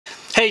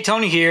Hey,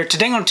 Tony here.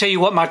 Today I'm going to tell you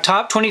what my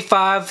top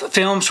 25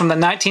 films from the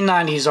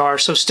 1990s are,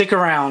 so stick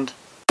around.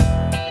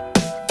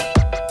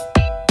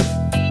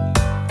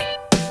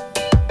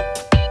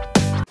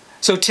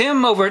 So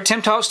Tim over at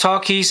Tim Talks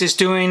Talkies is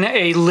doing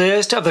a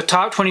list of the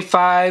top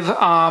 25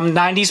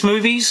 90s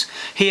movies.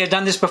 He had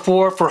done this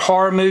before for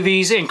horror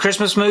movies and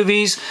Christmas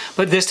movies,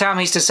 but this time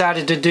he's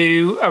decided to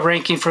do a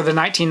ranking for the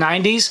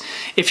 1990s.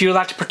 If you would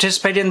like to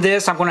participate in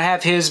this, I'm going to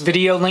have his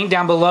video linked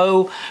down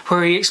below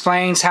where he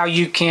explains how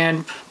you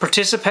can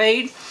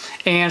participate.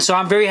 And so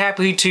I'm very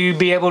happy to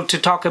be able to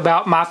talk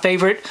about my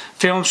favorite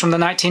films from the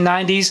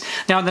 1990s.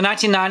 Now in the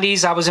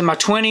 1990s, I was in my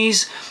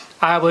 20s.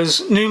 I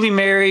was newly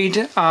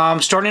married,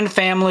 starting a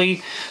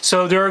family,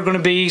 so there are going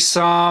to be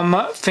some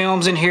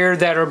films in here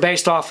that are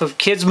based off of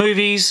kids'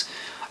 movies,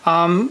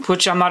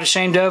 which I'm not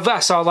ashamed of. I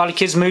saw a lot of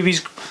kids'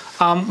 movies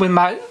when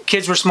my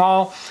kids were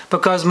small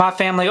because my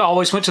family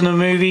always went to the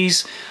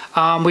movies.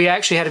 We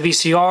actually had a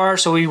VCR,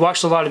 so we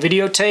watched a lot of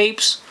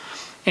videotapes.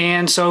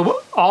 And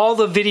so all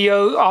of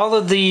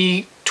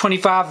the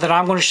 25 that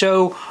I'm going to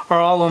show are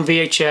all on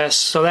VHS,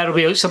 so that'll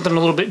be something a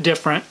little bit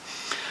different.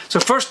 So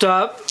first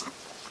up,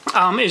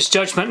 is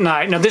Judgment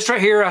Night. Now this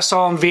right here I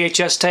saw on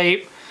VHS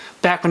tape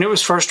back when it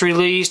was first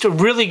released. A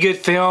really good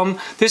film.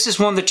 This is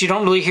one that you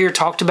don't really hear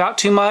talked about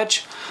too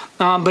much,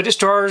 but it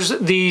stars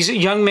these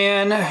young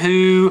men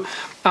who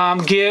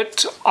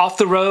get off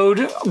the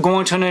road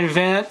going to an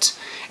event,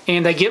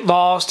 and they get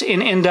lost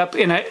and end up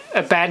in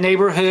a bad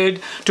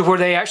neighborhood to where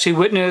they actually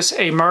witness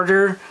a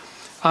murder,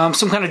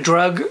 some kind of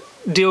drug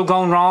deal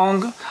going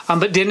wrong,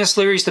 but Dennis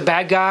Leary's the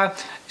bad guy.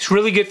 It's a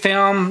really good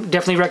film.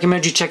 Definitely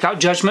recommend you check out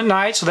Judgment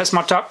Night. So that's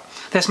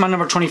my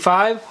number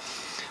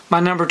 25. My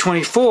number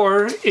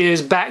 24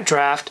 is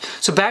Backdraft.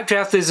 So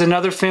Backdraft is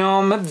another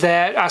film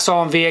that I saw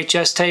on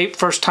VHS tape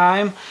first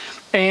time,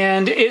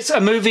 and it's a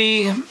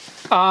movie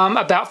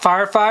about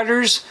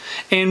firefighters.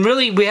 And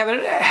really, we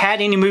haven't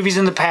had any movies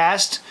in the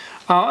past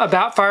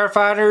about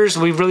firefighters.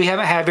 We really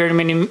haven't had very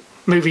many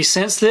movies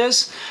since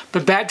this,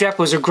 but Backdraft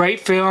was a great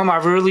film. I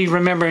really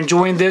remember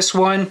enjoying this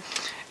one.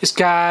 It's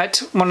got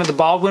one of the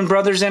Baldwin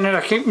brothers in it.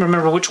 I can't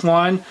remember which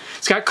one.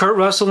 It's got Kurt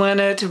Russell in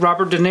it,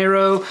 Robert De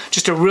Niro.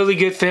 Just a really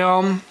good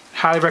film.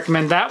 Highly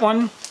recommend that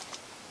one.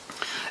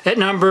 At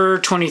number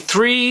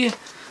 23,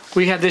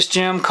 we have this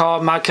gem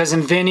called My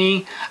Cousin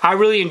Vinny. I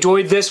really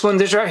enjoyed this one.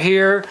 This right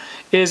here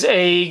is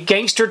a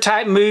gangster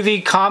type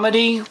movie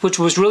comedy, which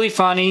was really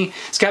funny.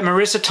 It's got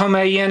Marissa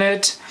Tomei in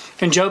it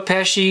and Joe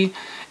Pesci,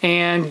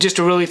 and just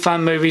a really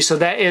fun movie. So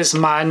that is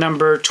my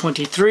number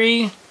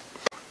 23.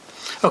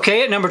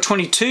 Okay, at number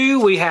 22,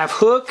 we have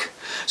Hook.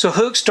 So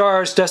Hook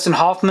stars Dustin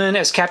Hoffman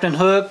as Captain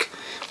Hook.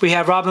 We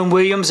have Robin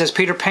Williams as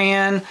Peter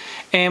Pan,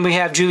 and we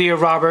have Julia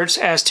Roberts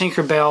as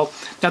Tinkerbell.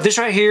 Now this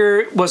right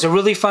here was a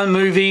really fun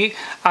movie.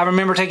 I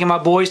remember taking my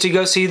boys to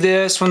go see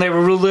this when they were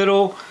real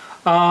little.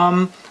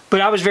 But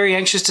I was very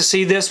anxious to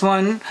see this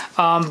one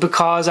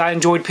because I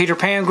enjoyed Peter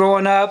Pan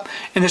growing up,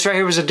 and this right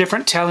here was a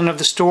different telling of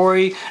the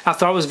story. I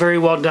thought it was very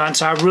well done,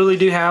 so I really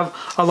do have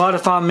a lot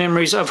of fond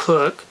memories of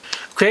Hook.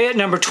 Okay, at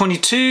number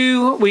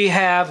 22, we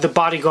have The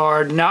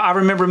Bodyguard. Now, I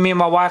remember me and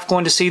my wife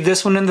going to see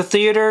this one in the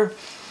theater.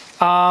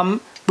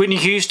 Whitney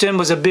Houston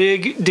was a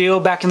big deal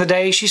back in the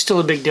day. She's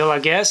still a big deal, I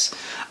guess.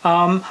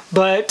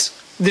 But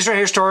this right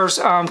here stars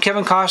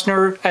Kevin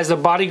Costner as the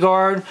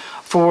bodyguard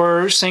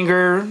for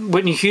singer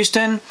Whitney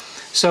Houston.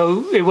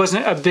 So it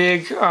wasn't a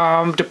big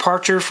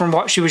departure from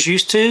what she was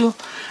used to.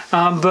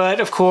 But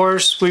of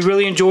course, we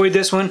really enjoyed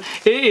this one.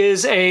 It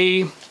is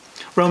a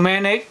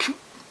romantic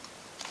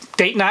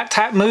date night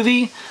type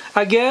movie,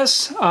 I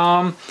guess.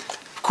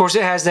 Of course,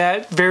 it has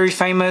that very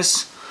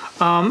famous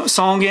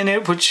song in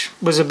it, which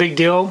was a big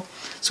deal.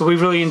 So we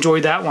really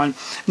enjoyed that one.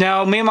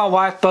 Now, me and my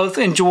wife both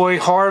enjoy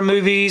horror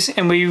movies,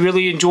 and we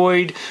really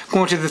enjoyed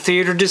going to the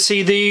theater to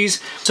see these.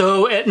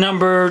 So at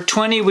number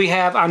 20, we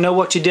have I Know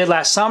What You Did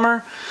Last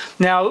Summer.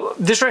 Now,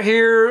 this right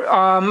here,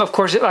 of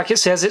course, like it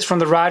says, it's from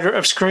the writer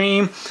of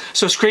Scream.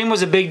 So Scream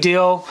was a big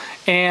deal,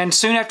 and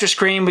soon after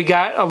Scream, we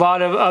got a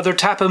lot of other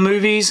type of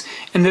movies,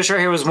 and this right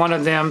here was one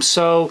of them.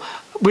 So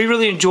we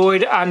really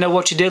enjoyed I Know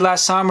What You Did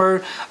Last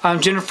Summer.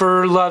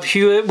 Jennifer Love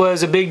Hewitt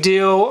was a big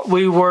deal.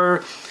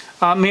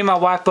 Me and my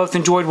wife both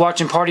enjoyed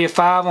watching Party of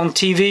Five on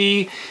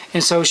TV,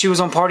 and so she was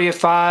on Party of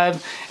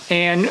Five,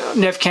 and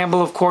Neve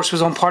Campbell, of course,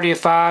 was on Party of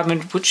Five,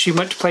 and which she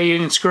went to play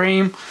in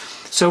Scream.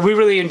 So we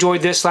really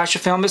enjoyed this slasher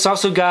film. It's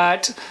also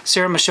got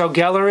Sarah Michelle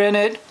Gellar in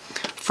it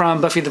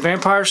from Buffy the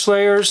Vampire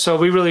Slayer, so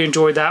we really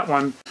enjoyed that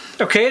one.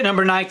 Okay, at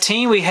number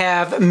 19, we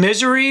have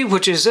Misery,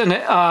 which is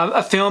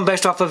a film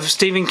based off of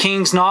Stephen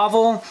King's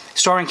novel,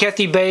 starring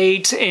Kathy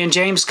Bates and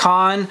James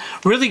Caan.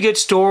 Really good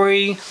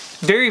story,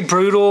 very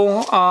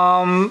brutal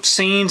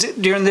scenes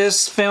during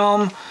this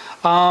film.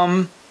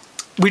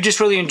 We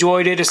just really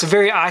enjoyed it. It's a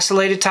very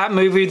isolated type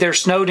movie. They're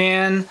snowed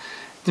in.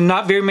 There are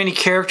not very many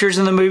characters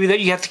in the movie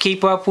that you have to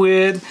keep up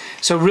with.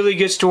 So really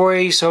good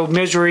story. So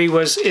Misery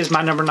is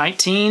my number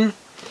 19.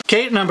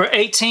 Okay, at number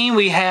 18,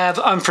 we have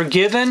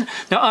Unforgiven.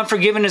 Now,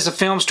 Unforgiven is a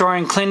film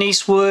starring Clint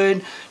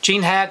Eastwood,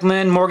 Gene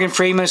Hackman, Morgan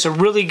Freeman. It's a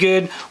really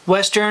good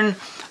Western.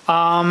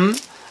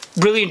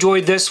 Really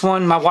enjoyed this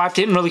one. My wife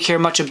didn't really care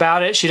much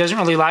about it. She doesn't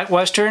really like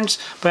Westerns,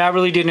 but I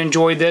really did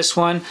enjoy this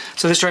one.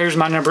 So this right here is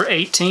my number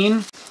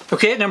 18.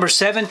 Okay, at number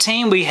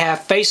 17, we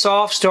have Face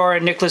Off,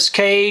 starring Nicolas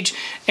Cage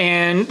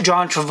and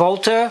John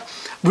Travolta.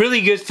 Really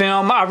good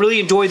film. I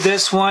really enjoyed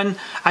this one.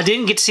 I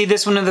didn't get to see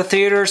this one in the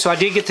theater, so I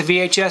did get the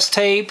VHS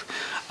tape.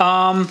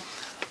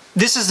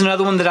 This is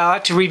another one that I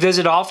like to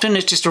revisit often.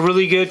 It's just a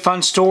really good,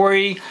 fun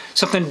story.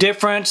 Something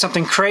different,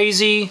 something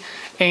crazy.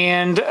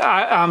 And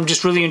I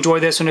just really enjoy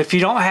this one. If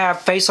you don't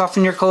have Face Off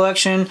in your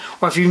collection,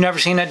 or if you've never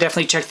seen it,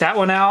 definitely check that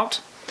one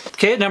out.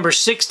 Okay, at number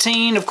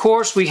 16, of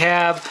course, we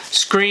have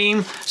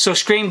Scream. So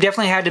Scream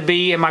definitely had to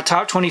be in my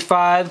top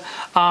 25.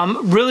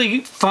 Really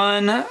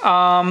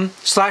fun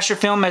slasher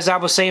film, as I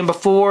was saying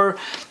before.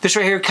 This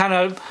right here kind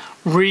of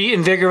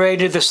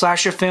reinvigorated the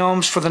slasher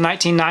films for the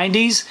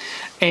 1990s.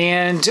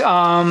 And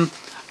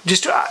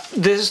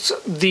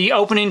the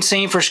opening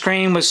scene for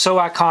Scream was so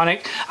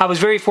iconic. I was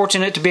very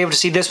fortunate to be able to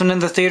see this one in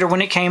the theater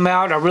when it came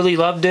out. I really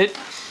loved it.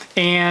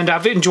 And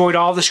I've enjoyed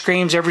all the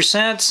Screams ever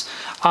since.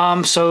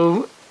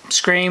 So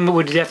Scream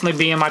would definitely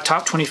be in my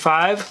top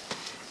 25.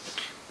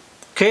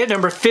 Okay, at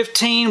number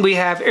 15, we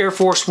have Air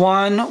Force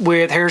One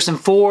with Harrison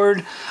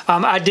Ford.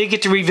 I did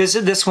get to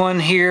revisit this one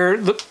here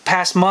the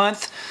past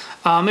month.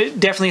 It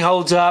definitely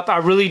holds up. I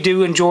really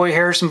do enjoy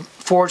Harrison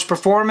Ford's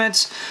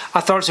performance. I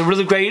thought it's a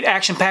really great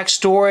action-packed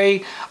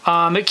story.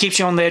 It keeps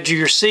you on the edge of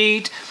your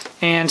seat.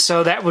 And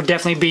so that would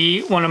definitely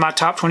be one of my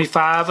top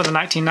 25 of the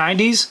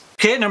 1990s.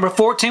 Okay, at number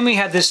 14, we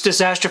had this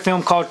disaster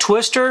film called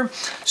Twister,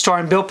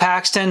 starring Bill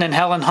Paxton and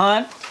Helen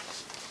Hunt.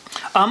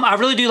 I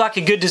really do like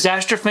a good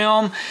disaster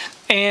film,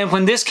 and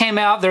when this came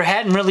out, there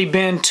hadn't really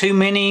been too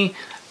many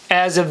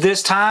as of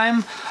this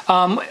time.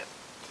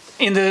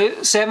 In the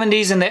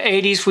 70s and the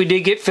 80s, we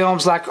did get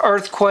films like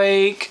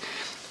Earthquake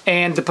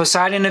and The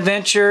Poseidon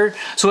Adventure.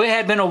 So it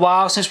had been a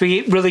while since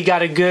we really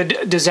got a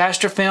good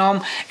disaster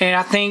film, and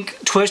I think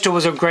Twister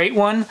was a great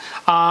one.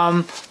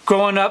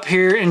 Growing up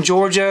here in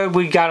Georgia,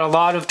 we got a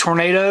lot of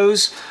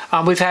tornadoes.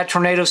 We've had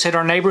tornadoes hit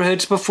our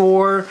neighborhoods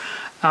before.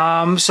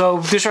 So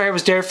this right here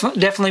was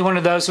definitely one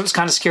of those that was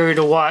kind of scary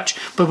to watch.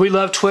 But we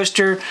love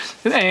Twister,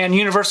 and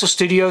Universal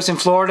Studios in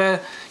Florida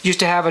used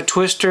to have a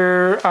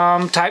Twister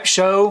type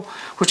show,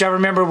 which I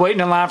remember waiting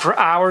in line for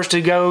hours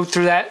to go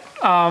through that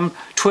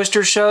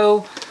Twister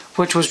show,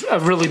 which was a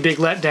really big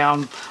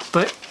letdown.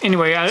 But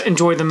anyway, I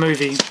enjoyed the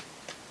movie.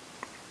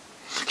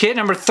 Okay, at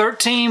number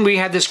 13, we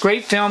had this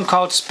great film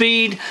called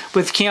Speed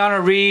with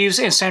Keanu Reeves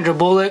and Sandra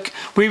Bullock.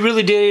 We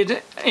really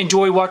did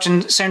enjoy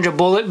watching Sandra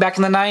Bullock back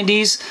in the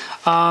 90s.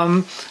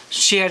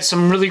 She had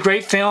some really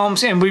great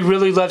films, and we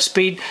really love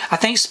Speed. I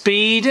think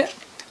Speed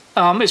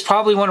is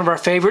probably one of our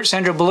favorite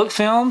Sandra Bullock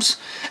films.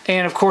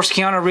 And of course,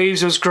 Keanu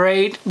Reeves was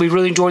great. We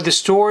really enjoyed the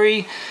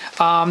story.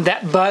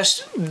 That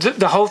bus,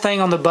 the whole thing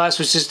on the bus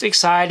was just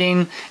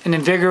exciting and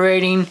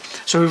invigorating.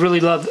 So we really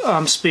loved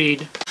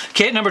Speed.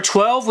 Okay, at number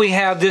 12, we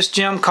have this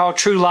gem called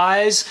True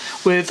Lies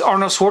with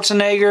Arnold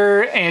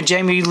Schwarzenegger and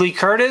Jamie Lee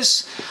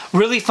Curtis.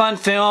 Really fun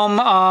film.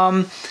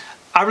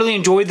 I really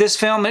enjoyed this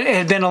film. It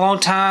had been a long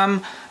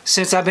time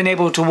since I've been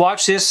able to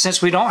watch this,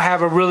 since we don't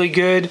have a really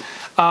good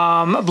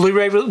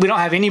Blu-ray. We don't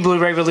have any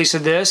Blu-ray release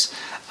of this.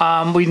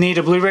 We need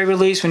a Blu-ray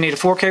release. We need a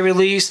 4K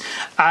release.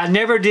 I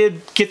never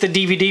did get the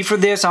DVD for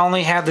this. I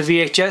only have the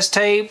VHS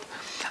tape.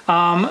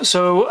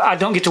 So I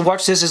don't get to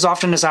watch this as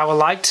often as I would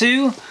like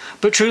to.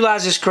 But True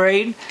Lies is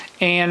great,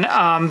 and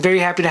I'm very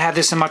happy to have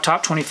this in my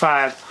top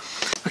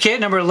 25. Okay, at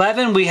number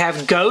 11, we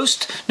have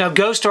Ghost. Now,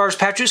 Ghost stars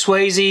Patrick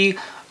Swayze,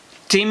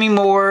 Demi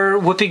Moore,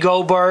 Whoopi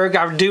Goldberg.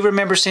 I do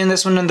remember seeing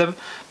this one in the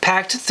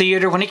packed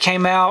theater when it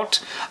came out.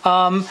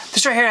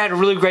 This right here had a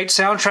really great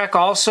soundtrack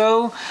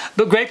also,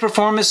 but great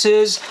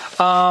performances.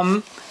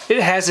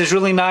 It has this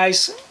really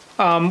nice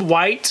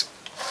white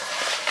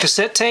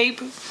cassette tape.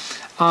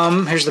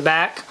 Here's the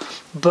back.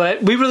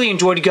 But we really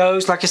enjoyed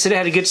Ghost. Like I said, it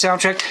had a good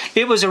soundtrack.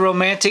 It was a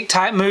romantic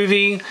type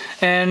movie,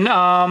 and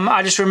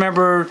I just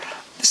remember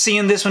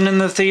seeing this one in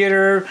the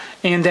theater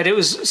and that it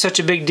was such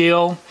a big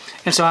deal.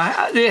 And so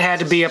it had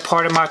to be a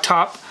part of my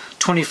top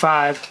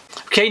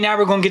 25. Okay, now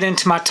we're going to get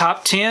into my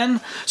top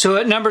 10. So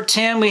at number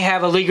 10, we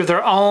have A League of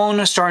Their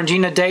Own, starring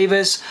Gina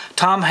Davis,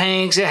 Tom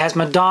Hanks. It has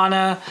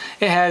Madonna.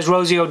 It has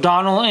Rosie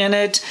O'Donnell in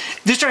it.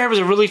 This right here was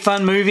a really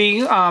fun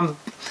movie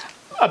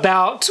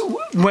about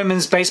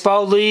women's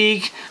baseball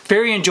league.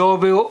 Very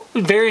enjoyable.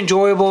 Very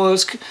enjoyable. It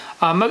was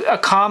a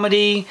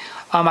comedy.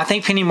 I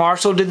think Penny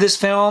Marshall did this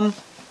film,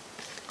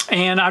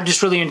 and I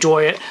just really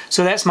enjoy it.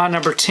 So that's my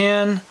number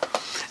 10.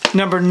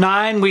 Number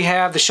 9, we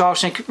have The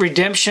Shawshank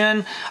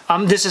Redemption.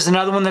 This is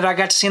another one that I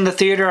got to see in the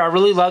theater. I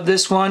really love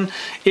this one.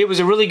 It was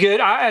a really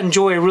good, I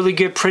enjoy a really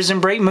good prison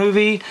break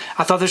movie.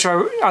 I thought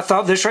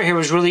this right here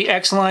was really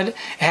excellent. It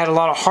had a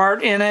lot of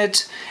heart in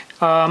it,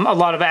 a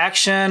lot of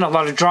action, a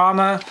lot of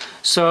drama.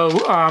 So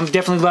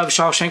definitely love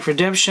Shawshank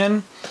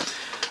Redemption.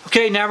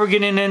 Okay, now we're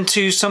getting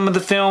into some of the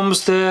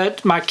films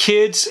that my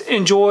kids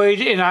enjoyed,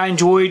 and I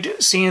enjoyed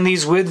seeing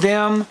these with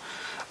them.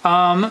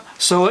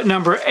 So at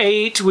number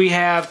 8, we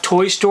have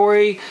Toy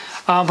Story.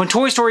 When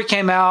Toy Story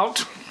came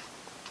out,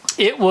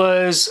 It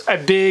was a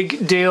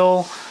big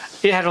deal.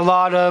 It had a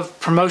lot of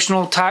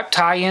promotional type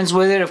tie-ins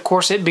with it. Of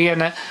course, it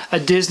being a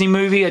Disney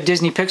movie, a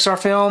Disney Pixar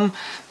film.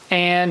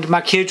 And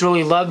my kids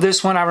really loved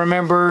this one. I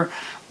remember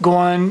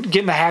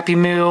getting the Happy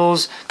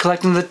Meals,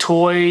 collecting the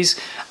toys.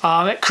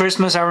 At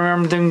Christmas, I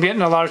remember them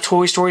getting a lot of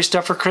Toy Story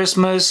stuff for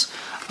Christmas.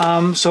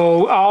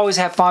 So I always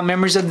have fond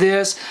memories of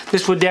this.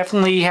 This would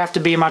definitely have to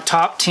be in my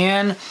top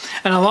 10.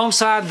 And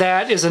alongside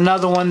that is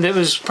another one that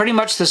was pretty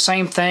much the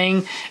same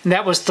thing, and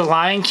that was The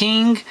Lion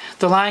King.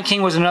 The Lion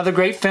King was another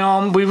great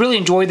film. We really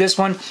enjoyed this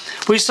one.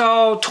 We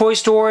saw Toy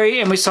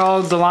Story and we saw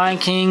The Lion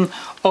King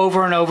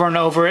over and over and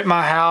over at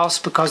my house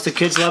because the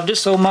kids loved it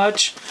so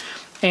much.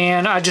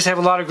 And I just have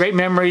a lot of great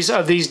memories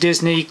of these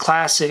Disney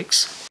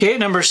classics. Okay, at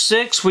number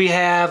 6, we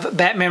have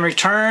Batman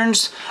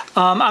Returns.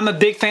 I'm a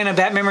big fan of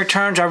Batman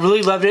Returns. I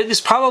really loved it. It's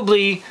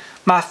probably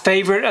my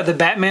favorite of the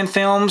Batman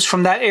films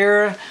from that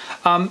era.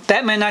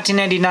 Batman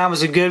 1999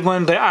 was a good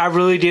one, but I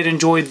really did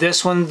enjoy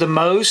this one the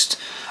most.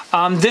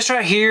 This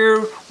right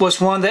here was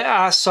one that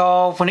I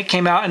saw when it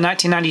came out in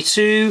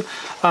 1992.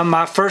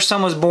 My first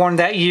son was born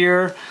that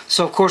year,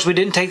 so of course we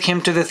didn't take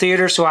him to the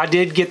theater, so I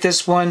did get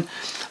this one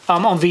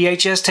on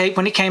VHS tape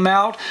when it came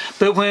out.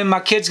 But when my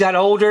kids got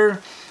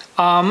older,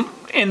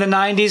 in the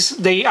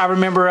 90s, I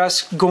remember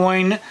us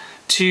going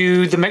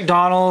to the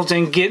McDonald's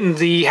and getting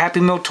the Happy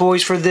Meal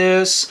toys for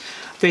this.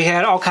 They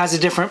had all kinds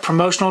of different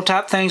promotional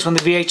type things when the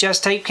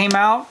VHS tape came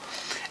out.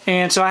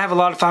 And so I have a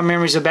lot of fond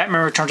memories of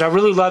Batman Returns. I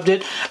really loved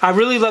it. I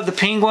really loved the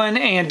Penguin,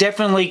 and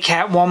definitely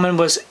Catwoman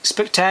was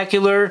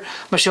spectacular.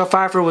 Michelle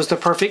Pfeiffer was the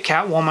perfect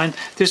Catwoman.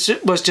 This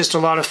was just a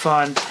lot of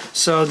fun.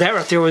 So that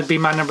right there would be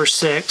my number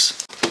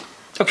 6.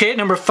 Okay, at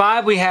number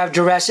 5 we have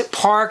Jurassic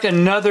Park,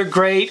 another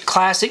great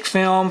classic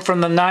film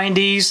from the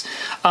 90s.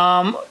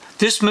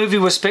 This movie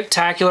was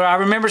spectacular. I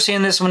remember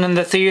seeing this one in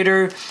the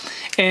theater,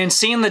 and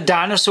seeing the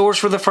dinosaurs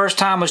for the first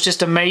time was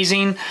just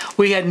amazing.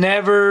 We had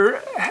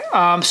never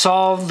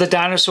saw the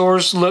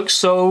dinosaurs look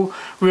so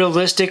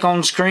realistic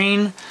on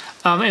screen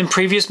in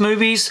previous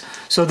movies.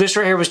 So this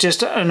right here was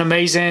just an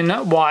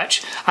amazing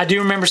watch. I do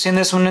remember seeing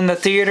this one in the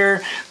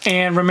theater,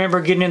 and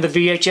remember getting the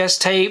VHS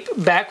tape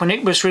back when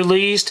it was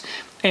released.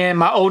 And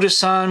my oldest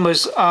son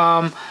was,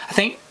 I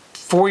think,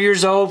 4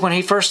 years old when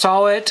he first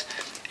saw it.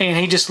 And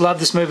he just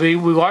loved this movie.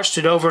 We watched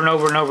it over and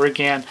over and over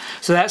again.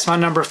 So that's my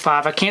number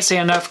 5. I can't say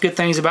enough good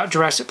things about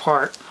Jurassic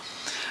Park.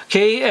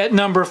 Okay, at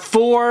number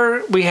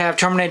 4, we have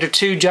Terminator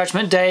 2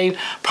 Judgment Day.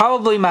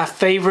 Probably my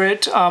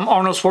favorite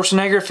Arnold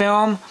Schwarzenegger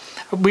film.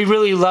 We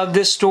really love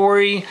this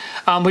story.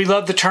 We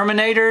love the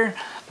Terminator,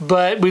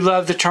 but we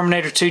love the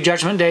Terminator 2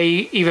 Judgment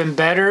Day even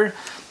better.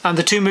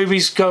 The two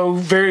movies go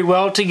very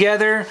well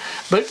together,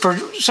 but for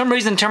some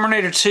reason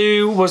Terminator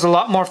 2 was a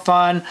lot more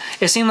fun.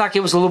 It seemed like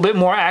it was a little bit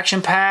more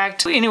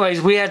action-packed.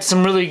 Anyways, we had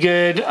some really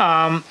good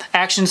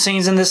action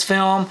scenes in this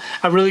film,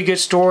 a really good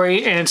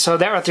story, and so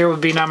that right there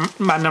would be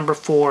my number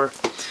 4.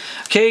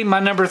 Okay,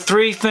 my number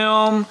 3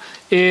 film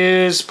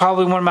is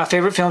probably one of my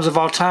favorite films of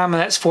all time,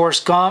 and that's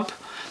Forrest Gump.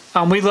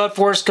 We love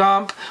Forrest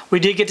Gump. We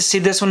did get to see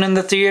this one in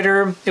the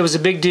theater. It was a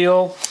big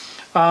deal.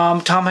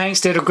 Tom Hanks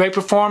did a great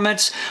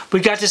performance. We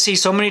got to see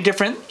so many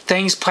different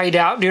things played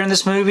out during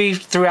this movie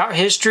throughout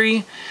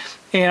history,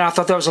 and I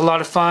thought that was a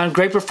lot of fun.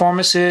 Great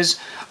performances.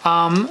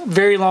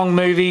 Very long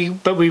movie,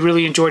 but we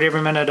really enjoyed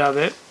every minute of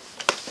it.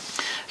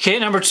 Okay,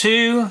 at number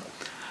 2,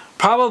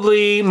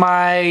 probably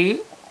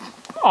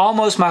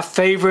almost my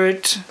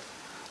favorite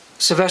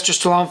Sylvester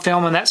Stallone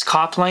film, and that's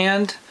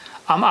Copland.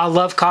 I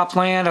love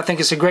Copland. I think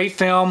it's a great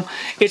film.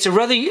 It's a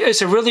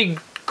really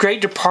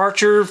great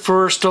departure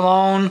for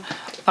Stallone,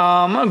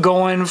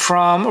 going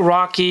from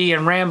Rocky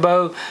and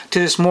Rambo to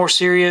this more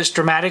serious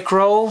dramatic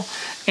role,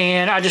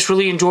 and I just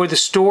really enjoyed the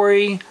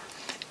story,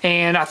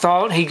 and I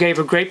thought he gave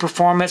a great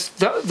performance.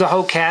 The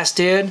whole cast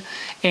did,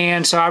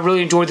 and so I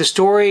really enjoyed the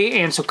story,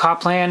 and so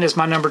Copland is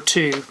my number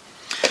 2.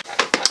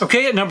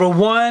 Okay, at number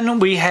 1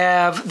 we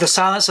have The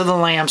Silence of the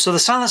Lambs. So The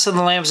Silence of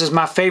the Lambs is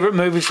my favorite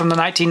movie from the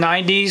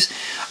 1990s.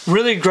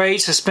 Really great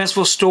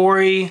suspenseful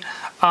story,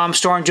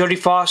 starring Jodie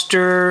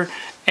Foster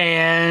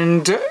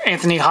and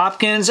Anthony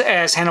Hopkins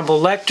as Hannibal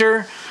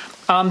Lecter.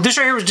 This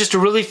right here was just a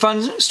really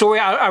fun story.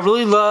 I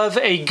really love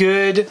a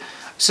good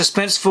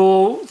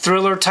suspenseful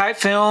thriller type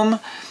film,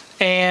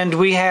 and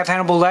we have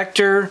Hannibal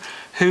Lecter,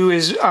 who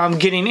is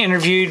getting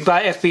interviewed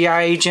by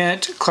FBI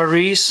agent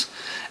Clarice,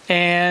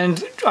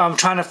 and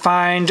trying to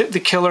find the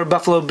killer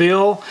Buffalo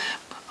Bill.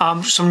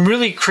 Some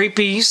really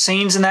creepy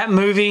scenes in that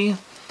movie.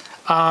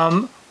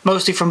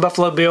 Mostly from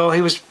Buffalo Bill.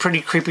 He was pretty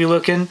creepy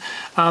looking,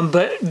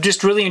 but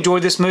just really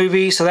enjoyed this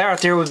movie. So that right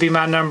there would be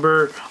my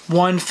number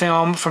 1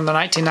 film from the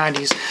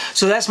 1990s.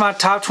 So that's my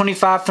top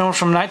 25 films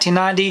from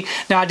 1990.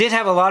 Now I did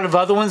have a lot of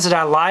other ones that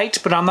I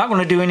liked, but I'm not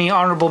going to do any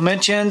honorable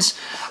mentions.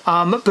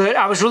 But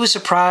I was really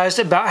surprised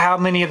about how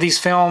many of these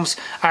films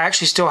I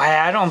actually still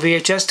had on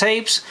VHS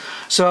tapes.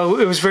 So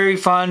it was very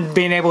fun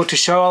being able to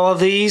show all of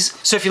these.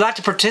 So if you'd like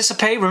to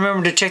participate,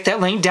 remember to check that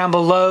link down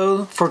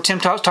below for Tim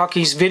Talks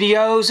Talkies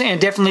videos,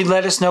 and definitely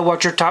let us us know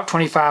what your top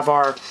 25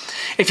 are.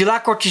 If you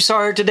like what you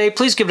saw here today,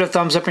 please give it a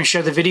thumbs up and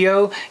share the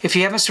video. If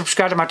you haven't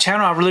subscribed to my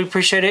channel, I really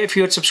appreciate it if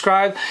you would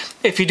subscribe.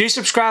 If you do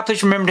subscribe,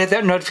 please remember to hit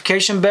that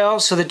notification bell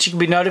so that you can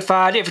be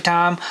notified every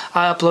time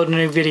I upload a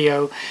new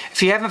video.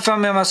 If you haven't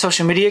found me on my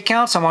social media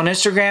accounts, I'm on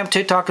Instagram,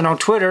 TikTok, and on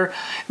Twitter.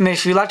 And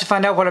if you'd like to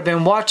find out what I've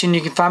been watching,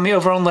 you can find me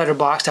over on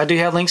Letterboxd. I do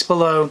have links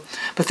below.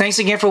 But thanks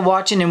again for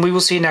watching, and we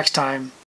will see you next time.